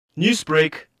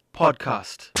Newsbreak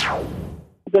podcast.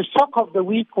 The shock of the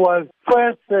week was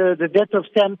first the death of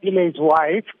Sam Pillay's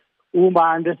wife, whom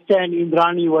I understand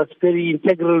Indrani was very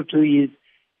integral to his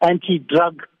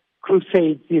anti-drug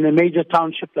crusades in a major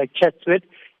township like Chatsworth.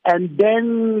 And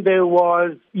then there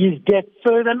was his death.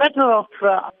 So in a matter of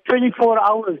 24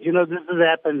 hours, this has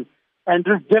happened. And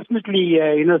this definitely,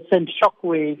 sent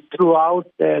shockwaves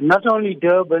throughout not only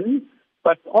Durban,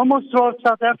 but almost throughout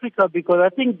South Africa, because I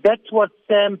think that's what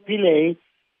Sam Pillay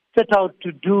set out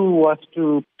to do, was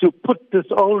to put this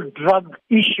old drug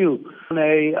issue on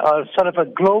a sort of a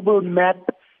global map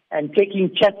and taking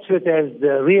Chatsworth as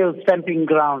the real stamping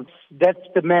ground. That's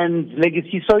the man's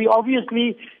legacy. So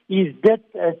obviously his death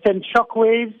sent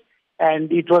shockwaves,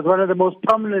 and it was one of the most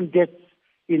prominent deaths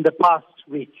in the past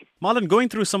week. Marlon, going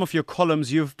through some of your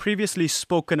columns, you've previously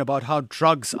spoken about how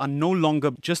drugs are no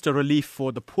longer just a relief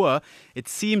for the poor. It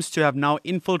seems to have now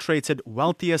infiltrated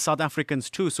wealthier South Africans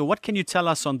too. So what can you tell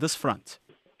us on this front?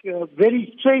 A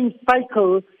very strange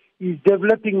cycle is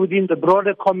developing within the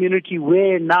broader community,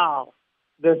 where now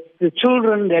the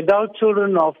adult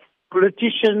children of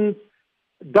politicians,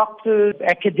 doctors,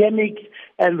 academics,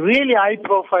 and really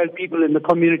high-profile people in the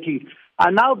community are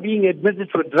now being admitted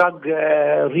for drug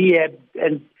rehab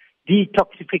and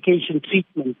detoxification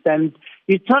treatments. And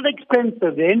it's not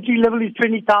expensive. The entry level is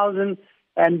 20,000,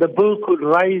 and the bill could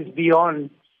rise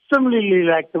beyond, similarly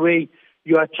like the way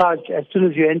you are charged as soon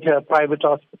as you enter a private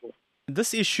hospital.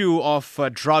 This issue of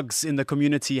drugs in the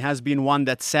community has been one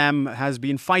that Sam has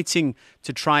been fighting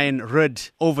to try and rid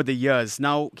over the years.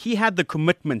 Now, he had the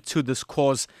commitment to this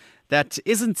cause that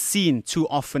isn't seen too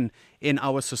often in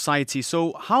our society.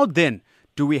 So how then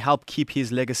do we help keep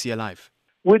his legacy alive?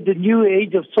 With the new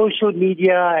age of social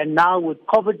media and now with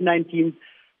COVID-19,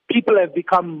 people have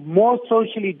become more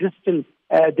socially distant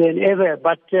than ever.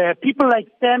 But people like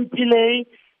Sam Pillay,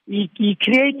 he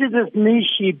created this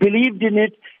niche, he believed in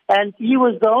it, and he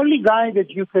was the only guy that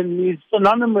is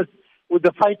synonymous with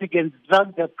the fight against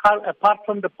drugs, apart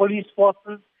from the police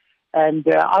forces and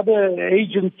other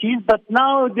agencies. But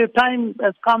now the time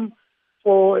has come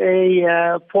for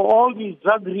all these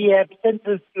drug rehab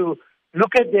centers to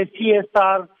look at their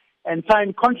CSR and try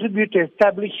and contribute to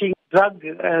establishing drug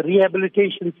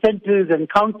rehabilitation centers and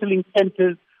counseling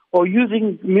centers, or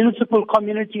using municipal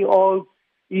community halls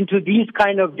into these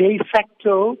kind of de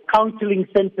facto counseling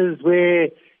centers where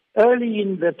early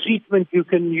in the treatment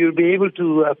you'll be able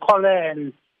to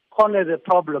corner the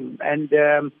problem. And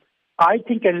I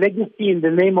think a legacy in the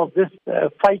name of this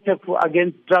fighter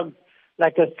against drugs,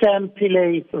 like a Sam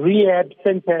Pillay rehab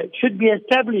center, should be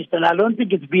established. And I don't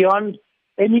think it's beyond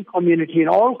any community. And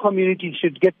all communities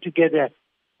should get together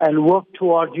and work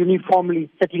towards uniformly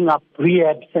setting up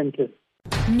rehab centers.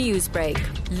 Newsbreak,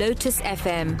 Lotus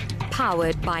FM,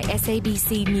 powered by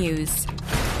SABC News.